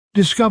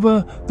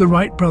Discover the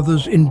Wright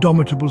brothers'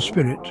 indomitable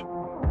spirit.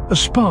 A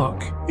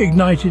spark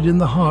ignited in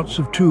the hearts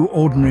of two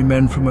ordinary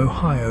men from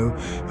Ohio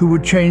who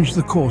would change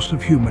the course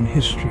of human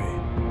history.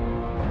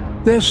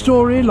 Their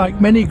story, like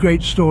many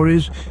great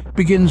stories,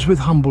 begins with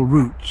humble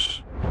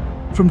roots.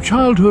 From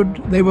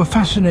childhood, they were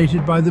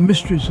fascinated by the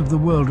mysteries of the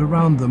world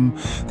around them,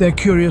 their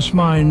curious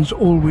minds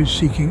always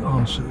seeking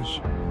answers.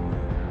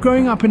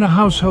 Growing up in a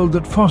household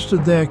that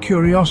fostered their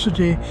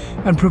curiosity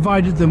and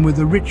provided them with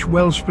a rich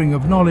wellspring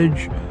of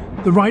knowledge,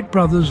 the Wright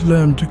brothers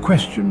learned to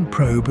question,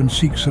 probe, and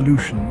seek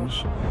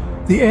solutions.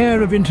 The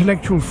air of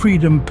intellectual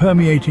freedom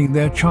permeating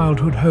their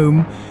childhood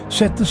home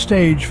set the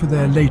stage for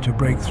their later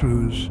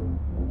breakthroughs.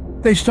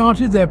 They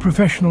started their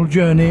professional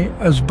journey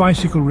as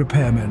bicycle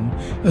repairmen,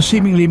 a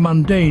seemingly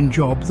mundane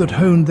job that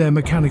honed their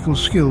mechanical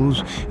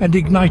skills and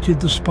ignited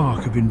the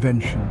spark of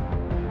invention.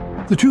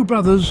 The two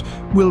brothers,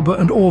 Wilbur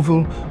and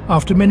Orville,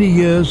 after many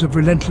years of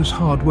relentless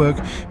hard work,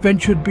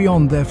 ventured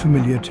beyond their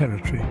familiar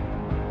territory.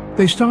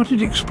 They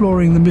started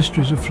exploring the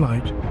mysteries of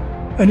flight,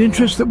 an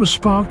interest that was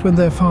sparked when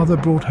their father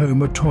brought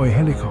home a toy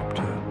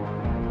helicopter.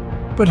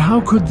 But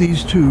how could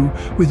these two,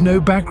 with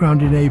no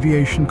background in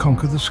aviation,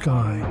 conquer the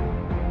sky?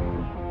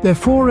 Their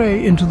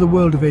foray into the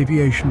world of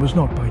aviation was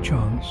not by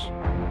chance.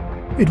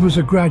 It was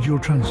a gradual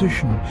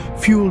transition,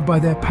 fueled by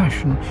their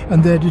passion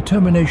and their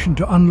determination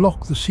to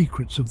unlock the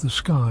secrets of the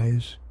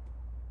skies.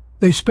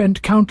 They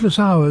spent countless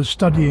hours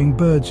studying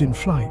birds in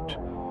flight,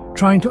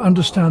 trying to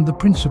understand the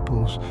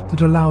principles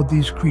that allowed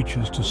these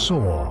creatures to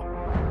soar.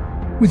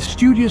 With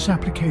studious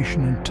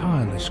application and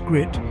tireless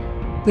grit,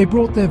 they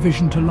brought their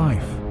vision to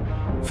life,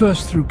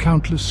 first through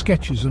countless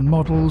sketches and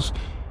models,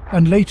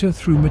 and later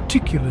through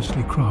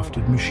meticulously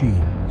crafted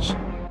machines.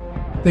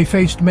 They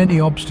faced many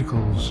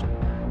obstacles,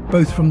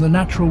 both from the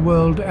natural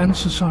world and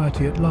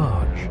society at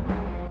large.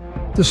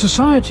 The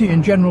society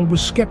in general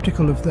was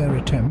skeptical of their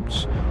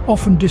attempts,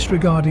 often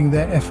disregarding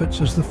their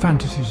efforts as the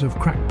fantasies of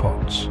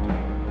crackpots.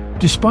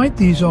 Despite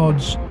these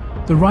odds,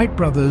 the Wright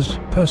brothers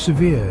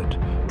persevered,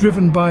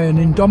 driven by an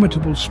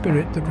indomitable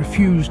spirit that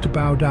refused to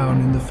bow down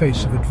in the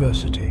face of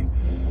adversity.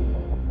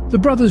 The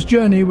brothers'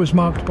 journey was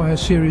marked by a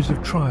series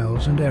of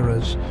trials and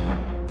errors.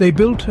 They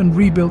built and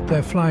rebuilt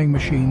their flying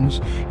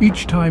machines,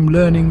 each time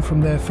learning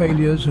from their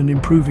failures and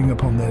improving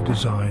upon their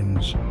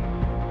designs.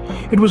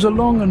 It was a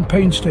long and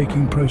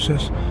painstaking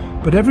process,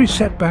 but every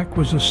setback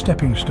was a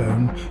stepping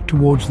stone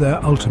towards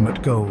their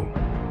ultimate goal.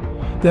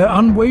 Their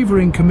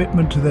unwavering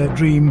commitment to their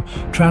dream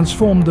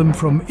transformed them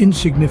from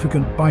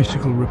insignificant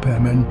bicycle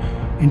repairmen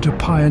into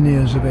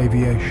pioneers of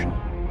aviation.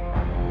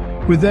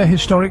 With their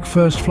historic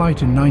first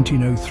flight in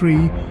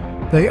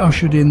 1903, they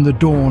ushered in the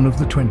dawn of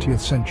the 20th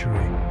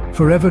century,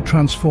 forever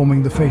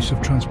transforming the face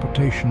of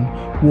transportation,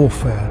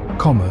 warfare,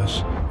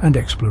 commerce, and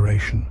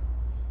exploration.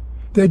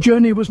 Their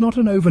journey was not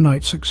an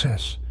overnight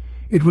success.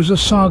 It was a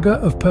saga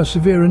of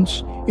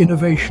perseverance,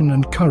 innovation,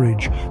 and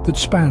courage that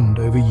spanned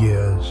over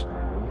years.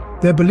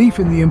 Their belief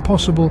in the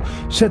impossible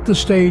set the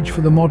stage for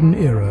the modern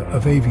era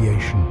of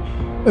aviation,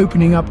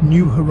 opening up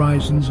new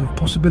horizons of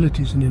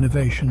possibilities and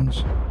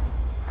innovations.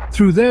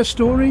 Through their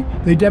story,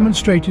 they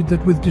demonstrated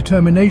that with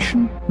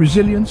determination,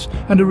 resilience,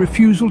 and a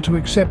refusal to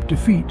accept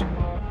defeat,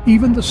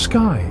 even the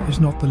sky is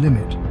not the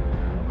limit.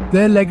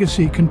 Their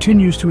legacy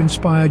continues to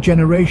inspire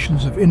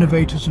generations of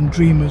innovators and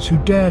dreamers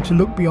who dare to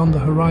look beyond the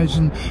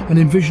horizon and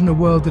envision a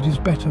world that is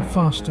better,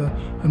 faster,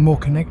 and more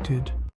connected.